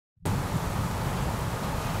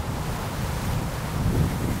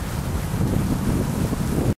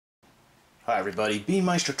Hi everybody,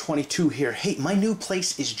 Beanmeister22 here. Hey, my new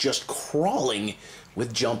place is just crawling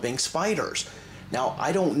with jumping spiders. Now,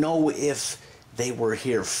 I don't know if they were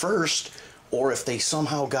here first or if they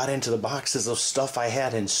somehow got into the boxes of stuff I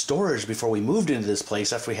had in storage before we moved into this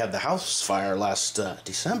place after we had the house fire last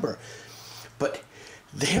December. But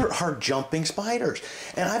there are jumping spiders.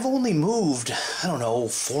 And I've only moved, I don't know,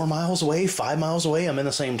 4 miles away, 5 miles away. I'm in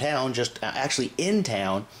the same town, just actually in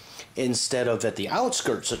town, instead of at the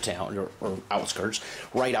outskirts of town, or outskirts,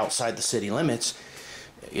 right outside the city limits,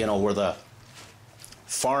 you know, where the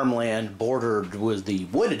farmland bordered with the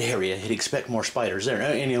wooded area. You'd expect more spiders there,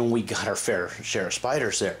 and you know, we got our fair share of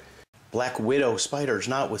spiders there. Black widow spiders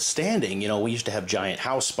notwithstanding, you know, we used to have giant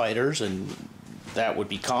house spiders, and that would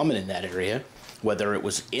be common in that area, whether it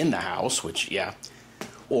was in the house, which, yeah,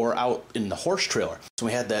 or out in the horse trailer. So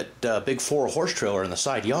we had that big 4-horse trailer in the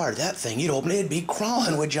side yard. That thing, you'd open it, it'd be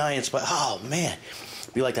crawling with giants, but oh man,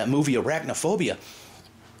 it'd be like that movie Arachnophobia.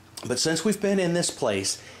 But since we've been in this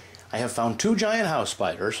place, I have found 2 giant house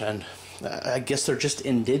spiders, and I guess they're just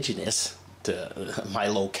indigenous to my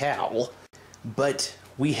locale. But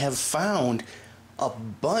we have found a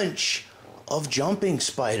bunch of jumping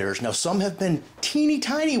spiders. Now, some have been teeny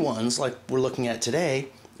tiny ones like we're looking at today,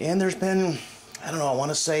 and there's been, I don't know, I want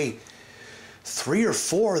to say 3 or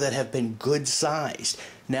 4 that have been good sized.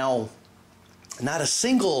 Now, not a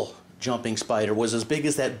single jumping spider was as big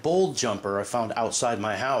as that bold jumper I found outside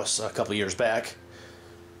my house a couple years back.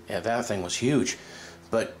 Yeah, that thing was huge.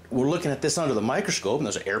 But we're looking at this under the microscope, and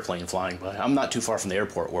there's an airplane flying by. I'm not too far from the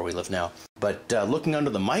airport where we live now. But looking under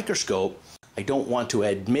the microscope, I don't want to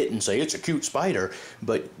admit and say it's a cute spider,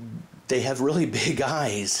 but they have really big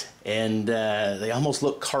eyes, and they almost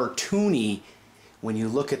look cartoony when you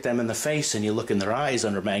look at them in the face and you look in their eyes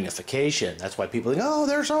under magnification. That's why people think, oh,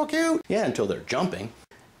 they're so cute. Yeah, until they're jumping.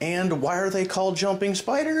 And why are they called jumping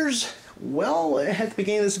spiders? Well, at the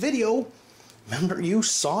beginning of this video, remember you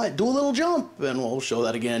saw it do a little jump, and we'll show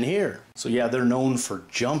that again here. So yeah, they're known for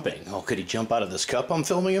jumping. Oh, could he jump out of this cup I'm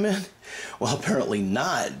filming him in? Well, apparently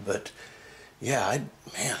not, but yeah,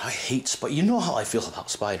 man, I hate spiders. You know how I feel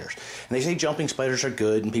about spiders. And they say jumping spiders are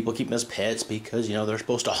good, and people keep them as pets because, you know, they're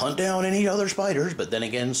supposed to hunt down and eat other spiders, but then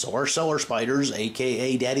again, so are cellar spiders,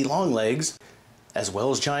 aka daddy long legs, as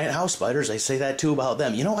well as giant house spiders. They say that too about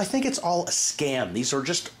them. You know, I think it's all a scam. These are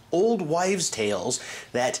just old wives' tales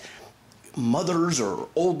that mothers or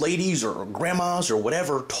old ladies or grandmas or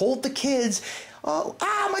whatever told the kids, oh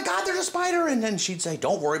my God, there's a spider, and then she'd say,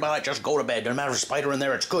 don't worry about it, just go to bed. Doesn't matter if there's a spider in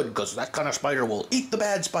there, it's good, because that kind of spider will eat the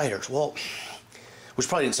bad spiders. Well, which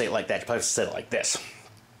probably didn't say it like that, she probably said it like this.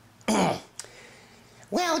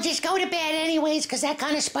 Well, just go to bed anyways, because that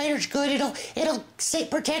kind of spider's good. It'll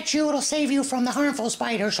protect you, it'll save you from the harmful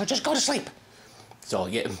spiders, so just go to sleep. So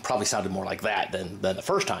yeah, it probably sounded more like that than the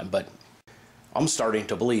first time, but I'm starting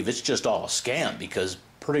to believe it's just all a scam, because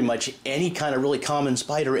pretty much any kind of really common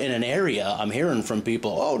spider in an area, I'm hearing from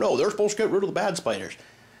people, oh no, they're supposed to get rid of the bad spiders.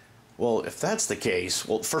 Well, if that's the case,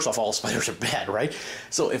 well, first off, all spiders are bad, right?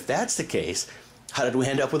 So if that's the case, how did we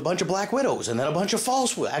end up with a bunch of black widows and then a bunch of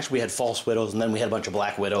false widows? Actually, we had false widows and then we had a bunch of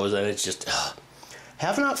black widows, and it's just,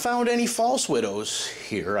 have not found any false widows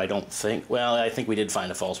here, I don't think. Well, I think we did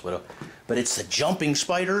find a false widow, but it's the jumping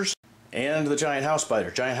spiders and the giant house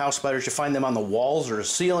spider. Giant house spiders, you find them on the walls or the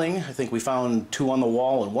ceiling. I think we found 2 on the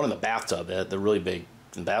wall and 1 in the bathtub. They're really big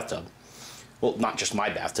in the bathtub. Well, not just my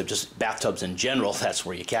bathtub, just bathtubs in general. That's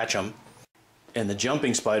where you catch them. And the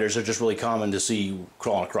jumping spiders are just really common to see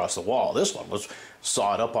crawling across the wall. This one was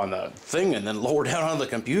sawed up on the thing and then lowered down on the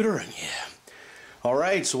computer, and yeah. All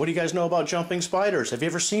right, so what do you guys know about jumping spiders? Have you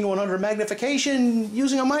ever seen one under magnification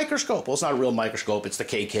using a microscope? Well, it's not a real microscope. It's the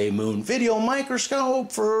KK Moon video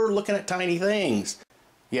microscope for looking at tiny things.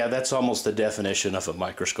 Yeah, that's almost the definition of a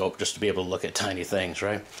microscope, just to be able to look at tiny things,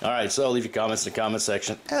 right? All right, so leave your comments in the comment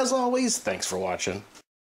section. As always, thanks for watching.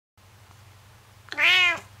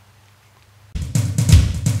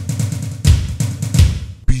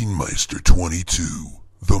 Beanmeister22,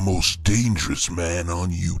 the most dangerous man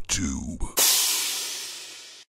on YouTube.